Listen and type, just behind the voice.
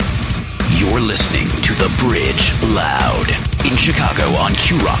listening to The Bridge Loud in Chicago on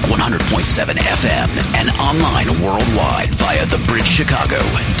Q-Rock 100.7 FM and online worldwide via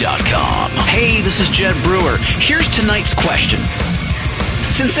thebridgechicago.com. Hey, this is Jed Brewer. Here's tonight's question.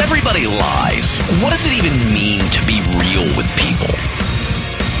 Since everybody lies, what does it even mean to be real with people?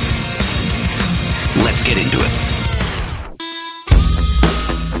 Let's get into it.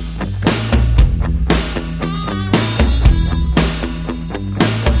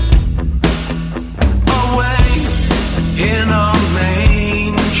 In a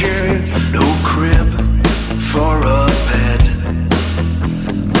manger, no crib for a bed.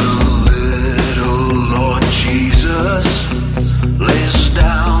 The little Lord Jesus lays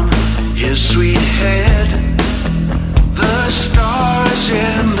down his sweet head. The stars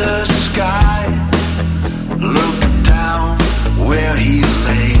in the sky look down where he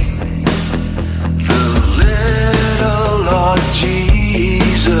lay. The little Lord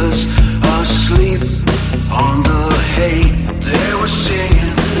Jesus asleep on the hay. They were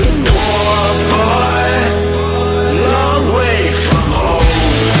singing, poor boy, long way from home.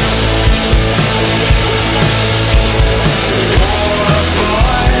 Poor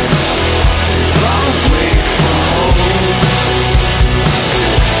boy, long way from home.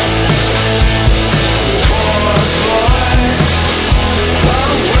 Poor boy,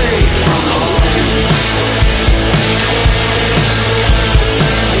 long way from home.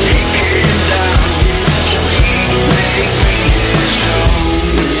 He came down so he make me his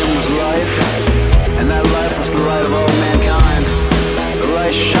home. Him was life, and that life was the light of all mankind. The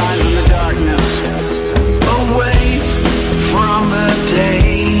light shines in the darkness. Away from the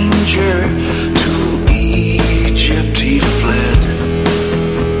danger, to Egypt he fled.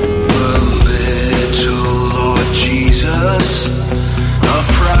 The little Lord Jesus, a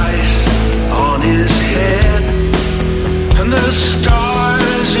price on his head, and the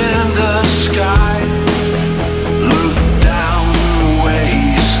stars in the sky look down where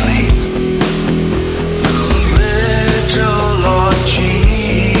he sleep. The little Lord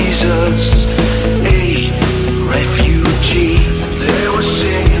Jesus, a refugee. They were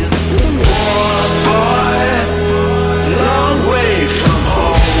singing, poor boy, long way from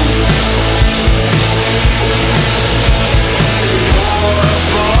home. Poor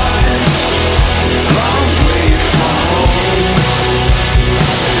boy, long way from home.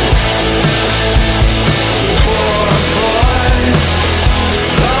 Poor boy,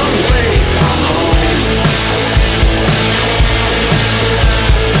 long way from home.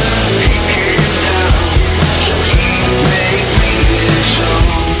 He came down so he made me his own.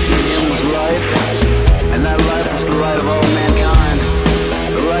 Him was life, and that life was the light of all mankind.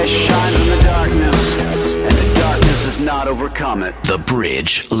 The light shines in the darkness, and the darkness has not overcome it. The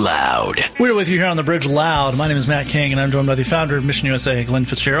Bridge Loud. We're with you here on The Bridge Loud. My name is Matt King, and I'm joined by the founder of Mission USA, Glenn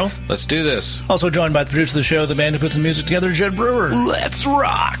Fitzgerald. Let's do this. Also joined by the producer of the show, the band who puts the music together, Jed Brewer. Let's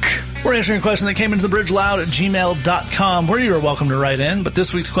rock. We're answering a question that came into thebridgeloud@gmail.com, where you are welcome to write in. But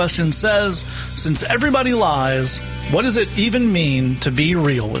this week's question says, since everybody lies, what does it even mean to be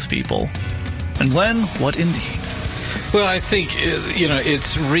real with people? And Glenn, what indeed? Well, I think,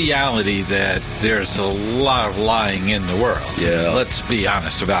 it's reality that there's a lot of lying in the world. Yeah. Let's be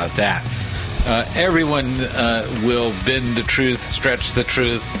honest about that. Everyone will bend the truth, stretch the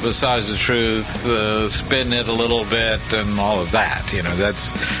truth, massage the truth, spin it a little bit, and all of that.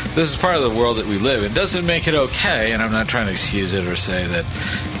 This is part of the world that we live in. It doesn't make it okay, and I'm not trying to excuse it or say that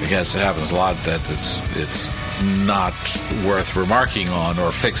because it happens a lot that it's not worth remarking on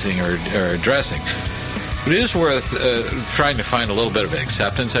or fixing or addressing. But it is worth trying to find a little bit of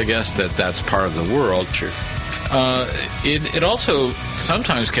acceptance, I guess, that that's part of the world. Sure. It also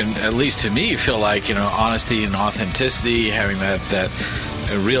sometimes can, at least to me, feel like, honesty and authenticity, having that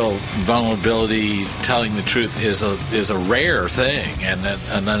real vulnerability, telling the truth is a rare thing and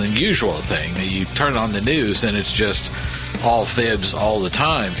an unusual thing. You turn on the news and it's just all fibs all the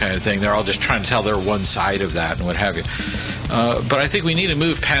time kind of thing. They're all just trying to tell their one side of that and what have you. But I think we need to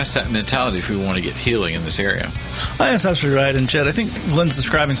move past that mentality if we want to get healing in this area. That's absolutely right. And Jed, I think Glenn's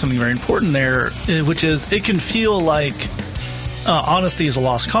describing something very important there, which is it can feel like honesty is a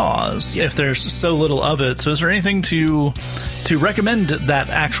lost cause if there's so little of it. So is there anything to recommend that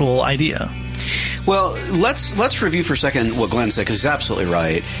actual idea? Well, let's review for a second what Glenn said, because he's absolutely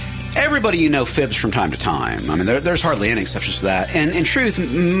right. Everybody fibs from time to time. I mean, there's hardly any exceptions to that. And in truth,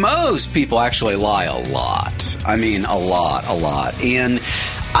 most people actually lie a lot. I mean, a lot. And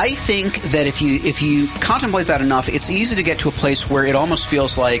I think that if you contemplate that enough, it's easy to get to a place where it almost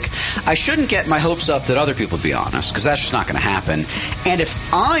feels like I shouldn't get my hopes up that other people would be honest, because that's just not going to happen. And if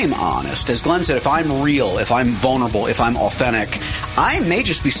I'm honest, as Glenn said, if I'm real, if I'm vulnerable, if I'm authentic, I may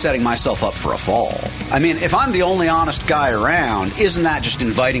just be setting myself up for a fall. I mean, if I'm the only honest guy around, isn't that just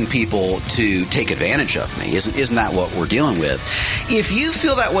inviting people to take advantage of me? Isn't that what we're dealing with? If you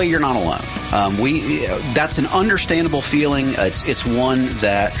feel that way, you're not alone. That's an understandable feeling. It's one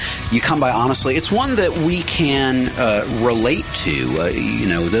that you come by honestly. It's one that we can relate to.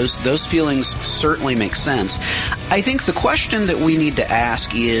 Those feelings certainly make sense. I think the question that we need to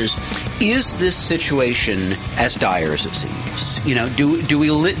ask is this situation as dire as it seems?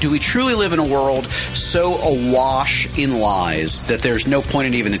 Do we truly live in a world so awash in lies that there's no point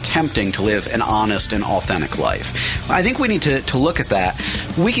in even attempting to live an honest and authentic life? I think we need to look at that.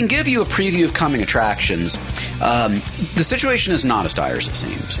 We can give you a preview of coming attractions. The situation is not as dire as it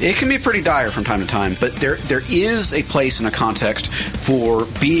seems. It can be pretty dire from time to time, but there is a place and a context for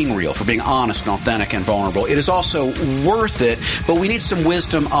being real, for being honest and authentic and vulnerable. It is also worth it, but we need some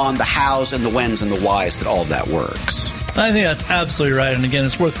wisdom on the hows and the whens and the whys that all of that works. I think that's absolutely right. And again,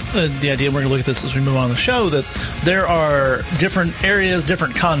 it's worth the idea, we're going to look at this as we move on the show, that there are different areas,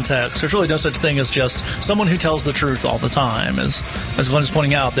 different contexts. There's really no such thing as just someone who tells the truth all the time. As Glenn is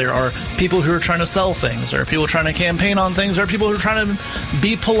pointing out, there are people who are trying to sell things. There are people trying to campaign on things. There are people who are trying to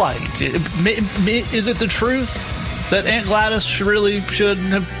be polite. Is it the truth that Aunt Gladys really should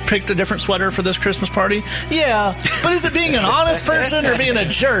have picked a different sweater for this Christmas party? Yeah, but is it being an honest person or being a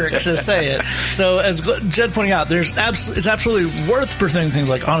jerk to say it? So as Jed pointing out, it's absolutely worth pursuing things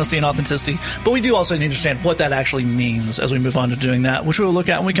like honesty and authenticity, but we do also need to understand what that actually means as we move on to doing that, which we will look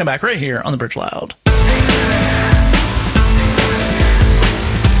at when we come back right here on The Birch Loud.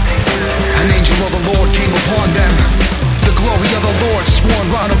 An angel of the Lord came upon them. The glory of the Lord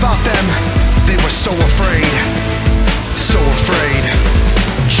swarmed round about them. They were so afraid. So afraid.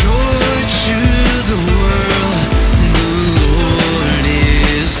 Joy to the world, the Lord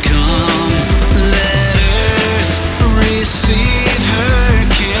is come. Let earth receive her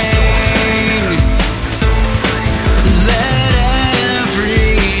King. Let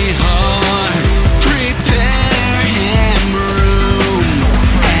every heart prepare him room,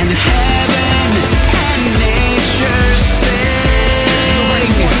 and heaven and nature sing.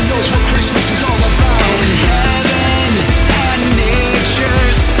 Nobody knows what Christmas is all about. And heaven and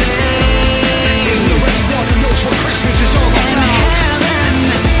nature sing. Isn't there anyone who knows what Christmas is all And about? heaven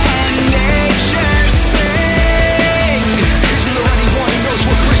and nature sing. Isn't there anyone who knows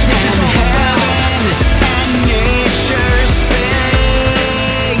what Christmas is all about? Heaven and nature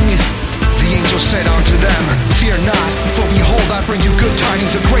sing. The angel said unto them, Fear not, for behold, I bring you good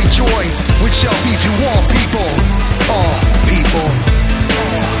tidings of great joy, which shall be to all people. All people.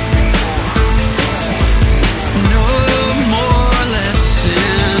 No more let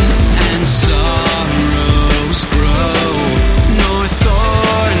sin and sorrows grow, nor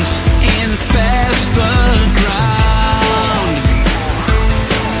thorns infest the ground.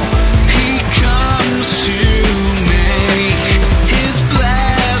 He comes to make his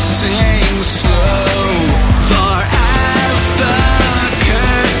blessings flow, for as the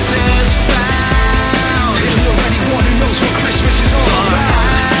curse is found. Isn't there anyone who knows what Christmas is all For about?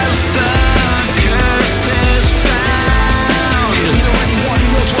 as the curse is found. Isn't there anyone who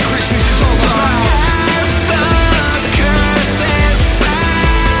knows what Christmas is all about? As the curse is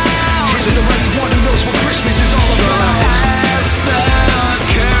found. Isn't there anyone who knows what Christmas is all about? As the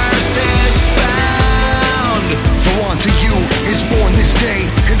curse is found. For unto you is born this day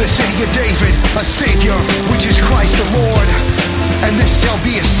in the city of David a Savior, which is Christ the Lord. And this shall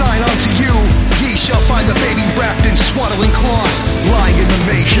be a sign unto you: ye shall find the baby wrapped in swaddling cloths, lying in the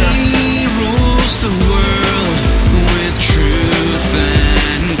manger. He rules the world with truth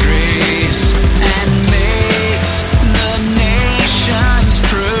and grace, and makes the nations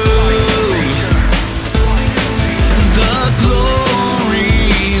prove the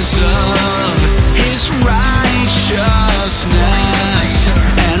glories of his righteousness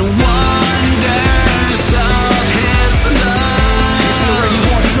and wonders of his love. Isn't there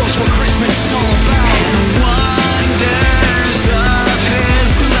anyone who knows what Christmas is all about? And wonders of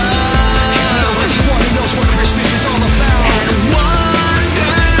his love. Isn't there anyone who knows what Christmas is all about? And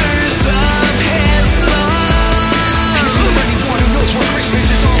wonders of his love. Isn't there anyone who knows what Christmas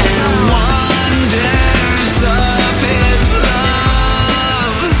is all And about? wonders of his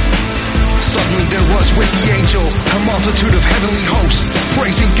love. Suddenly there was with the angel a multitude of heavenly hosts,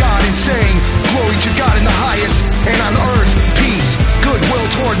 praising God and saying, Glory to God in the highest, and on earth peace, goodwill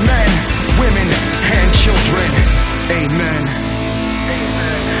toward men, women, and children. Amen.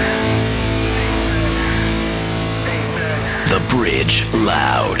 Bridge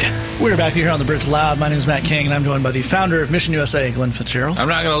Loud. We're back here on the Bridge Loud. My name is Matt King, and I'm joined by the founder of Mission USA, Glenn Fitzgerald. I'm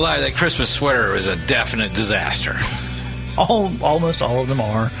not going to lie, that Christmas sweater was a definite disaster. Almost all of them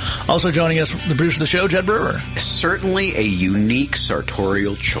are. Also joining us, the producer of the show, Jed Brewer. Certainly a unique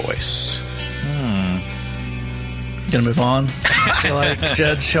sartorial choice. Gonna move on. I feel like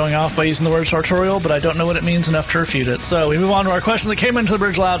Jed's showing off by using the word sartorial, but I don't know what it means enough to refute it. So we move on to our question that came into the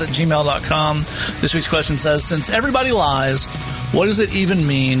bridgeloud at gmail.com. This week's question says, since everybody lies, what does it even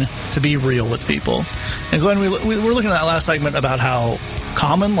mean to be real with people? And Glenn, we were looking at that last segment about how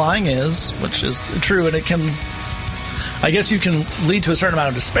common lying is, which is true, and it can, I guess you can lead to a certain amount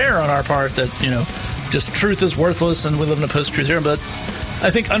of despair on our part that, just truth is worthless and we live in a post-truth era. But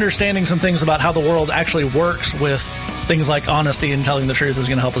I think understanding some things about how the world actually works with things like honesty and telling the truth is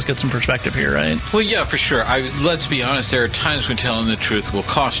going to help us get some perspective here, right? Well, yeah, for sure. Let's be honest. There are times when telling the truth will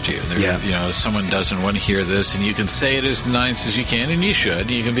cost you. Someone doesn't want to hear this, and you can say it as nice as you can, and you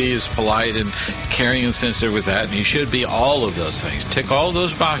should. You can be as polite and caring and sensitive with that, and you should be all of those things. Tick all of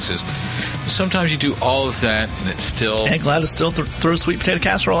those boxes. Sometimes you do all of that, and it's still... And Gladys still throws sweet potato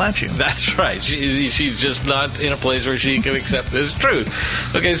casserole at you. That's right. She's just not in a place where she can accept this truth.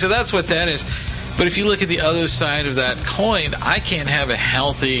 Okay, so that's what that is. But if you look at the other side of that coin, I can't have a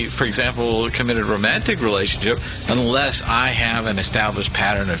healthy, for example, committed romantic relationship unless I have an established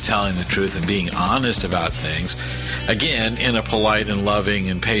pattern of telling the truth and being honest about things, again, in a polite and loving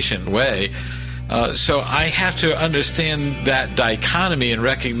and patient way. So I have to understand that dichotomy and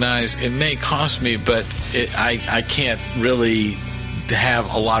recognize it may cost me, but I can't really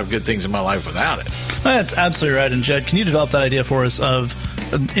have a lot of good things in my life without it. That's absolutely right. And Jed, can you develop that idea for us of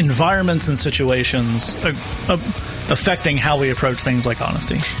environments and situations affecting how we approach things like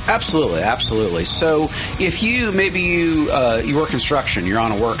honesty? Absolutely. So if you work construction, you're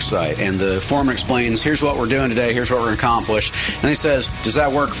on a work site, and the foreman explains, here's what we're doing today, here's what we're going to accomplish, and he says, does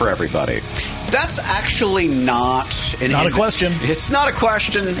that work for everybody? That's actually not a question. It's not a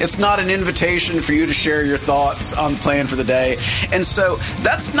question. It's not an invitation for you to share your thoughts on the plan for the day. And so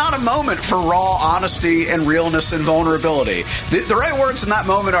that's not a moment for raw honesty and realness and vulnerability. The right words in that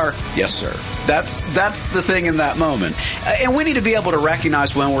moment are, yes, sir. That's the thing in that moment. And we need to be able to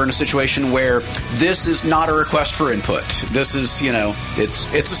recognize when we're in a situation where this is not a request for input. This is, it's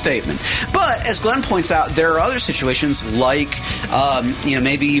a statement. But as Glenn points out, there are other situations like,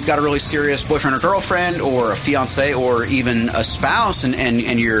 maybe you've got a really serious boyfriend or girlfriend or a fiance or even a spouse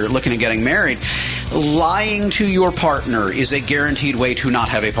and you're looking at getting married. Lying to your partner is a guaranteed way to not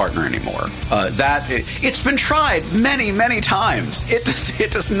have a partner anymore. It's been tried many, many times.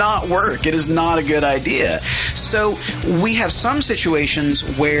 It does not work. It is not a good idea. So we have some situations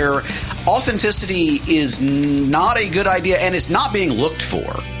where authenticity is not a good idea and is not being looked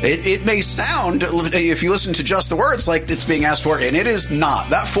for. It may sound, if you listen to just the words, like it's being asked for, and it is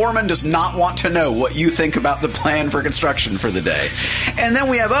not. That foreman does not want to know what you think about the plan for construction for the day. And then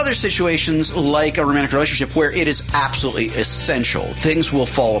we have other situations like a romantic relationship where it is absolutely essential. Things will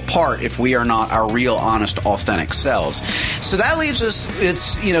fall apart if we are not our real, honest, authentic selves. So that leaves us, it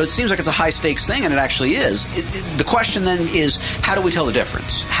seems like it's a high-stakes thing, and it actually is. The question then is, how do we tell the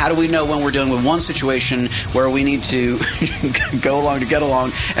difference? How do we know when we're dealing with one situation where we need to go along to get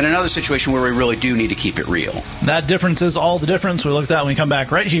along, and another situation where we really do need to keep it real? That difference is all the difference. We look at that when we come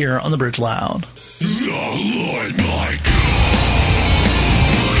back right here on the Bridge Loud. The Lord my God.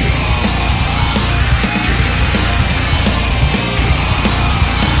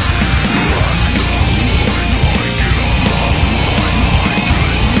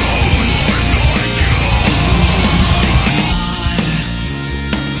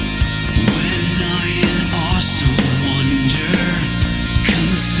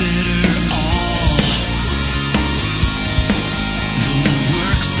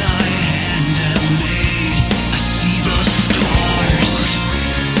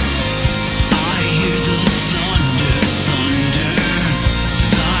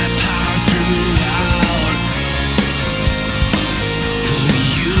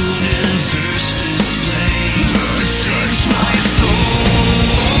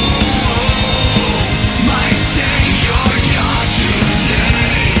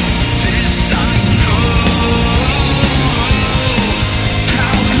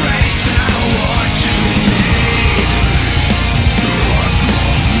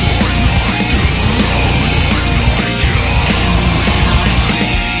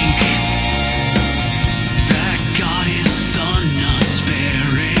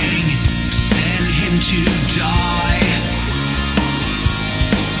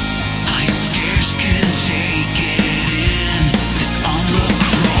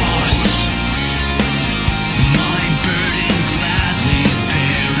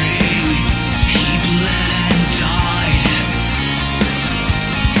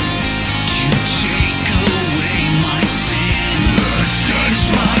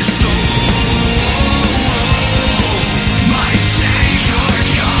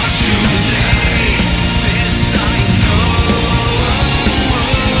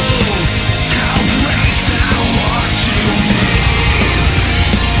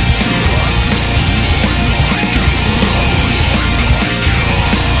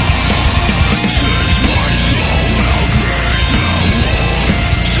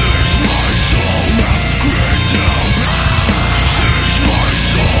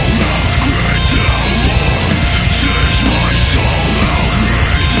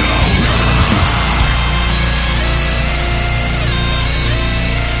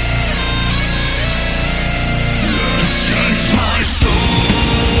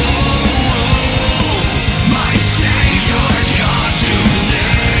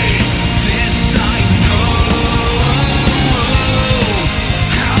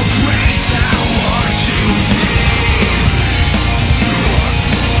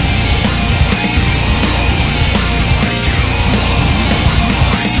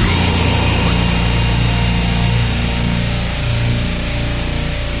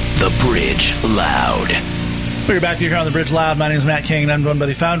 Bridge Loud. We're back here on the Bridge Loud. My name is Matt King, and I'm joined by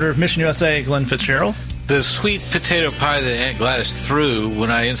the founder of Mission USA, Glenn Fitzgerald. The sweet potato pie that Aunt Gladys threw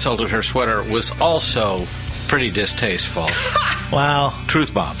when I insulted her sweater was also pretty distasteful. Wow.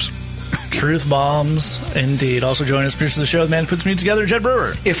 Truth bombs. Truth bombs, indeed. Also joining us, producer of the show, the man who puts me together, Jed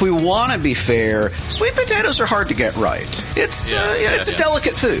Brewer. If we want to be fair, sweet potatoes are hard to get right. It's a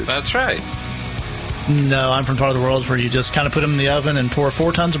delicate food. That's right. No, I'm from part of the world where you just kind of put them in the oven and pour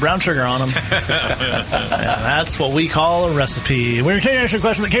 4 tons of brown sugar on them. That's what we call a recipe. We're continuing a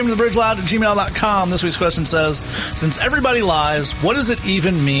question that came to the bridgeloud at gmail.com. This week's question says, since everybody lies, what does it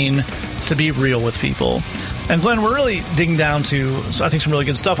even mean to be real with people? And Glenn, we're really digging down to, I think, some really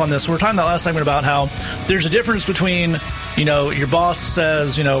good stuff on this. We were talking that last segment about how there's a difference between, your boss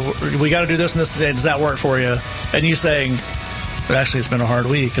says, we got to do this and this today. Does that work for you? And you saying, but actually, it's been a hard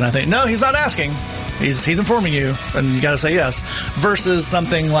week. And I think, no, he's not asking. He's informing you, and you got to say yes. Versus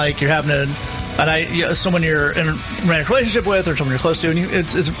something like you're having someone you're in a romantic relationship with, or someone you're close to, and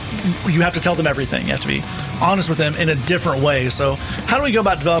you have to tell them everything. You have to be honest with them in a different way. So, how do we go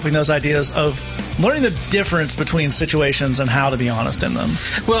about developing those ideas of learning the difference between situations and how to be honest in them?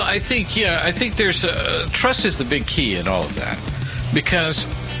 Well, I think there's trust is the big key in all of that, because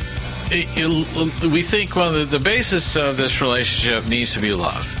we think, the basis of this relationship needs to be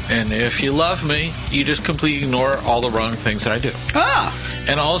love. And if you love me, you just completely ignore all the wrong things that I do.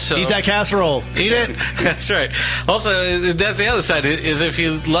 And also... Eat that casserole. Eat it. That's right. Also, that's the other side, is if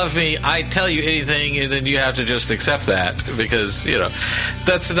you love me, I tell you anything, and then you have to just accept that, because,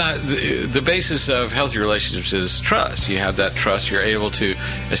 that's not... The basis of healthy relationships is trust. You have that trust. You're able to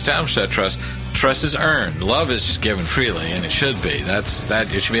establish that trust. Trust is earned. Love is given freely, and it should be.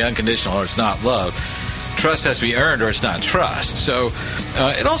 It should be unconditional, or it's not love. Trust has to be earned, or it's not trust. So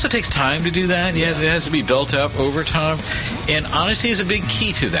it also takes time to do that. Yeah, it has to be built up over time. And honesty is a big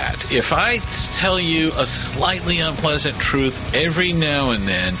key to that. If I tell you a slightly unpleasant truth every now and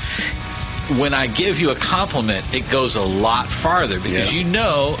then, when I give you a compliment, it goes a lot farther, because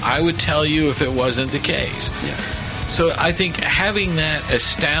I would tell you if it wasn't the case. Yeah. So I think having that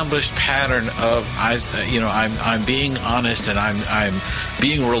established pattern of I'm being honest and I'm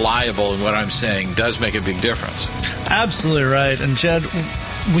being reliable in what I'm saying does make a big difference. Absolutely right. And Jed,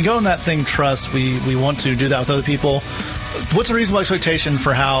 we go in that thing trust. We want to do that with other people. What's a reasonable expectation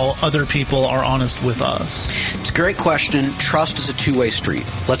for how other people are honest with us? It's a great question. Trust is a two-way street.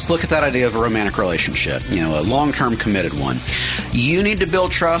 Let's look at that idea of a romantic relationship, a long-term committed one. You need to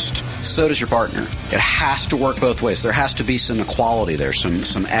build trust, so does your partner. It has to work both ways. There has to be some equality there,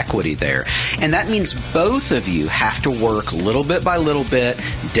 some equity there. And that means both of you have to work little bit by little bit,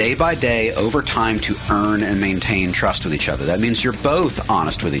 day by day, over time to earn and maintain trust with each other. That means you're both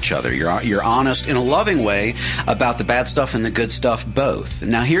honest with each other. You're honest in a loving way about the bad stuff and the good stuff both.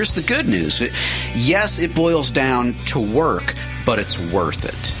 Now, here's the good news. Yes, it boils down to work, but it's worth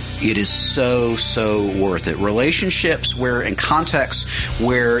it. It is so, so worth it. Relationships and contexts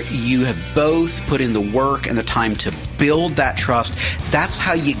where you have both put in the work and the time to build that trust, that's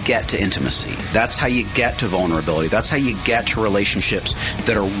how you get to intimacy. That's how you get to vulnerability. That's how you get to relationships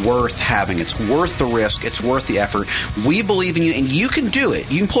that are worth having. It's worth the risk. It's worth the effort. We believe in you, and you can do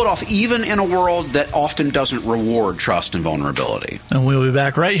it. You can pull it off even in a world that often doesn't reward trust and vulnerability. And we'll be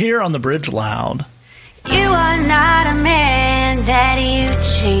back right here on The Bridge Loud. You are not a man that you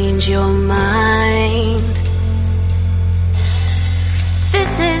change your mind.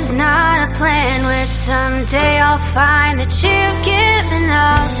 This is not a plan where someday I'll find that you've given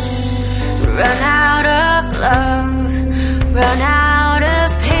up. Run out of love, run out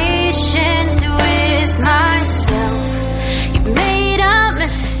of patience with myself. You made a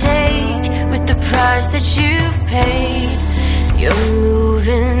mistake with the price that you've paid. You're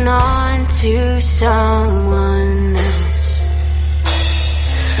moving on to someone else.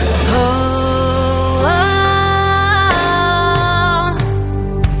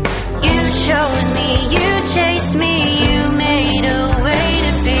 You chose me, you chased me, you made a way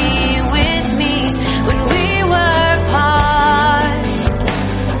to be with me when we were apart.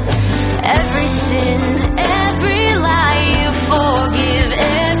 Every sin, every lie, you forgive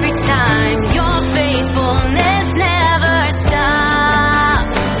every time. Your faithfulness never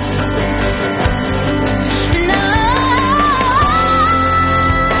stops.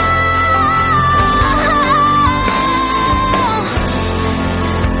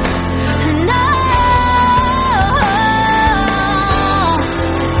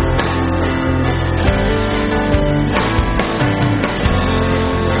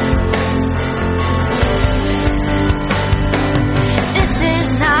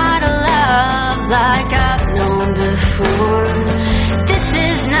 Like I've known before. This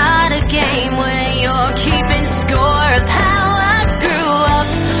is not a game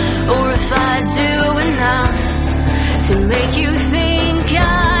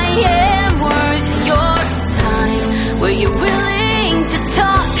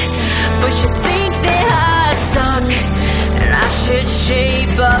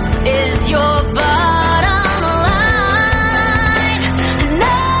keep up is your bottom line.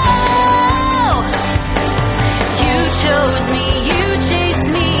 No, you chose me, you chased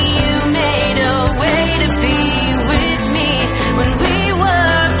me, you made a way to be with me when we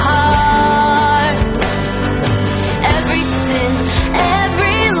were apart. Every sin,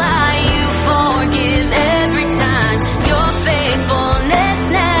 every lie you forgive every time. Your faithfulness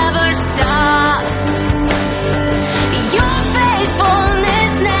never stops. Your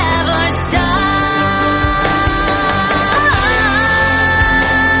faithfulness never stops.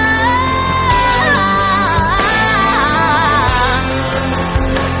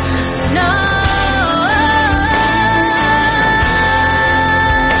 No.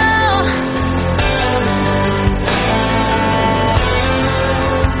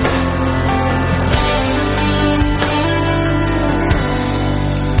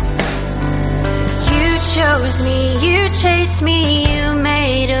 You chose me, you chased me, you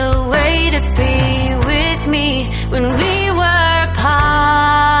made a way to be with me when we were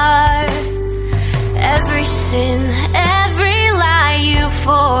apart. Every sin, every lie you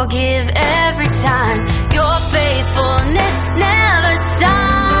forgive every time. Your faithfulness never stops.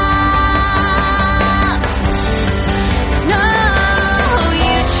 No,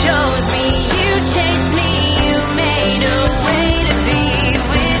 you chose me, you chased me, you made a way to be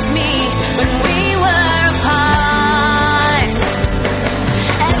with me when we were apart.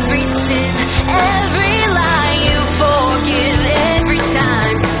 Every sin, every lie you forgive every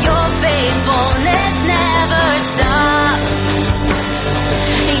time. Your faithfulness never stops.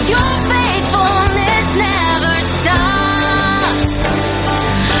 Your faithfulness never stops.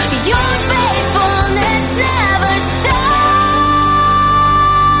 Your faithfulness never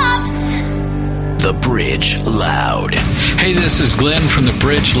stops. The Bridge Loud. Hey, this is Glenn from The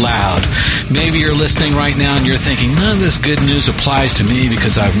Bridge Loud. Maybe you're listening right now and you're thinking, none of this good news applies to me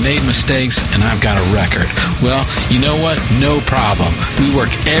because I've made mistakes and I've got a record. Well, you know what? No problem. We work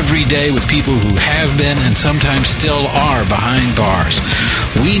every day with people who have been and sometimes still are behind bars.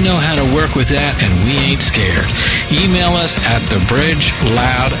 We know how to work with that and we ain't scared. Email us at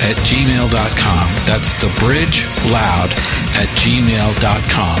thebridgeloud@gmail.com. That's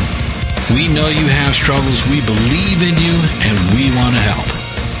thebridgeloud@gmail.com. We know you have struggles. We believe in you, and we want to help.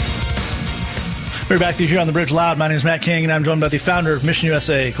 We're back to you here on The Bridge Loud. My name is Matt King, and I'm joined by the founder of Mission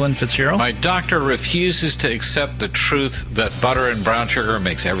USA, Glenn Fitzgerald. My doctor refuses to accept the truth that butter and brown sugar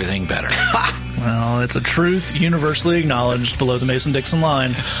makes everything better. Well, it's a truth universally acknowledged below the Mason-Dixon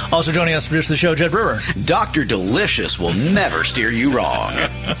line. Also joining us to produce the show, Jed Brewer. Dr. Delicious will never steer you wrong.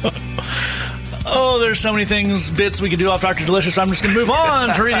 Oh, there's so many bits we could do off Dr. Delicious. I'm just going to move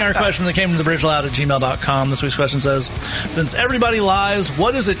on to reading our question that came to thebridgeloud@gmail.com. This week's question says, since everybody lies,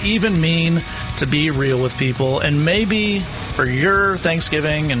 what does it even mean to be real with people? And maybe for your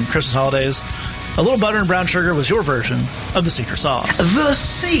Thanksgiving and Christmas holidays, a little butter and brown sugar was your version of the secret sauce. The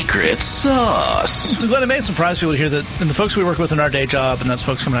secret sauce. So Glenn, it may surprise people to hear that and the folks we work with in our day job, and that's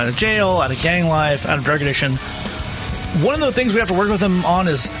folks coming out of jail, out of gang life, out of drug addiction, one of the things we have to work with them on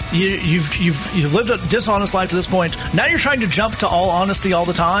is you've lived a dishonest life to this point. Now you're trying to jump to all honesty all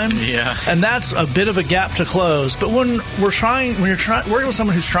the time. Yeah. And that's a bit of a gap to close. But when you're working with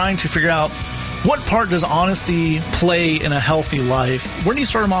someone who's trying to figure out what part does honesty play in a healthy life, where do you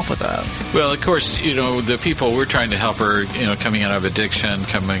start them off with that? Well, of course, the people we're trying to help are, coming out of addiction,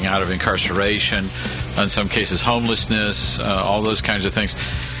 coming out of incarceration, in some cases homelessness, all those kinds of things.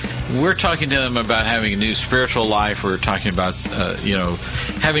 We're talking to them about having a new spiritual life. We're talking about,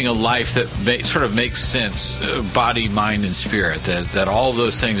 having a life that sort of makes sense, body, mind, and spirit, that all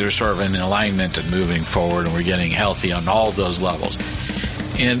those things are sort of in alignment and moving forward, and we're getting healthy on all those levels.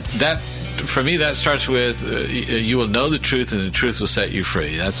 And that, for me, that starts with, you will know the truth, and the truth will set you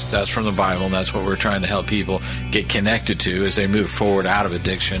free. That's from the Bible, and that's what we're trying to help people get connected to as they move forward out of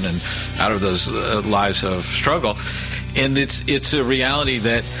addiction and out of those lives of struggle. And it's a reality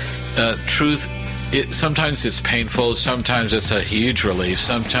that truth, sometimes it's painful, sometimes it's a huge relief,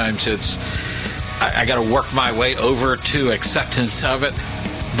 sometimes it's I got to work my way over to acceptance of it.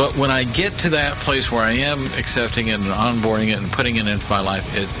 But when I get to that place where I am accepting it and onboarding it and putting it into my life,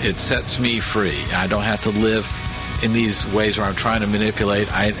 it sets me free. I don't have to live in these ways where I'm trying to manipulate.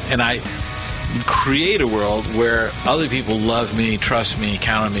 I create a world where other people love me, trust me,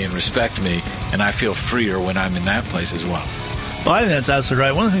 count on me, and respect me, and I feel freer when I'm in that place as well. Well, I think that's absolutely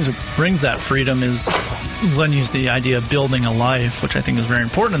right. One of the things that brings that freedom is Glenn used the idea of building a life, which I think is very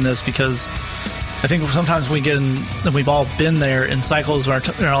important in this, because I think sometimes we get in, and we've all been there in cycles in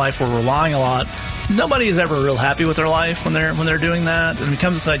our life where we're relying a lot. Nobody is ever real happy with their life when they're doing that. And it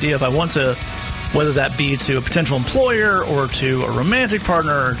becomes this idea of I want to whether that be to a potential employer or to a romantic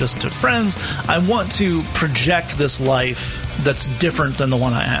partner or just to friends. I want to project this life that's different than the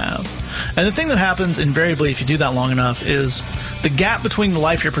one I have. And the thing that happens invariably if you do that long enough is the gap between the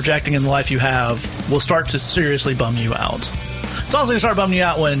life you're projecting and the life you have will start to seriously bum you out. It's also going to start bumming you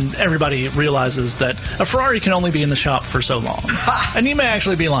out when everybody realizes that a Ferrari can only be in the shop for so long. And you may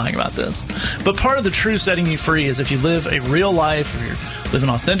actually be lying about this. But part of the true setting you free is if you live a real life, or you live an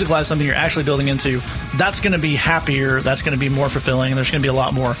authentic life, something you're actually building into, that's going to be happier, that's going to be more fulfilling, and there's going to be a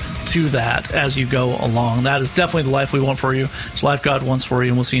lot more to that as you go along. That is definitely the life we want for you. It's the life God wants for you,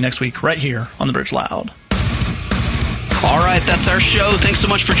 and we'll see you next week right here on The Bridge Loud. All right, that's our show. Thanks so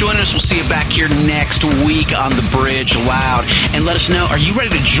much for joining us. We'll see you back here next week on The Bridge Loud. And let us know, are you ready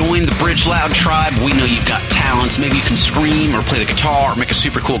to join the Bridge Loud tribe? We know you've got talents. Maybe you can scream or play the guitar or make a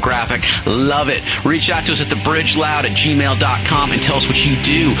super cool graphic. Love it. Reach out to us at thebridgeloud@gmail.com and tell us what you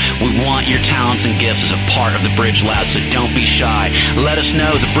do. We want your talents and gifts as a part of The Bridge Loud, so don't be shy. Let us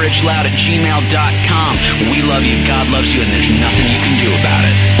know, thebridgeloud@gmail.com. We love you, God loves you, and there's nothing you can do about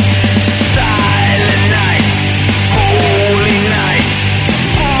it.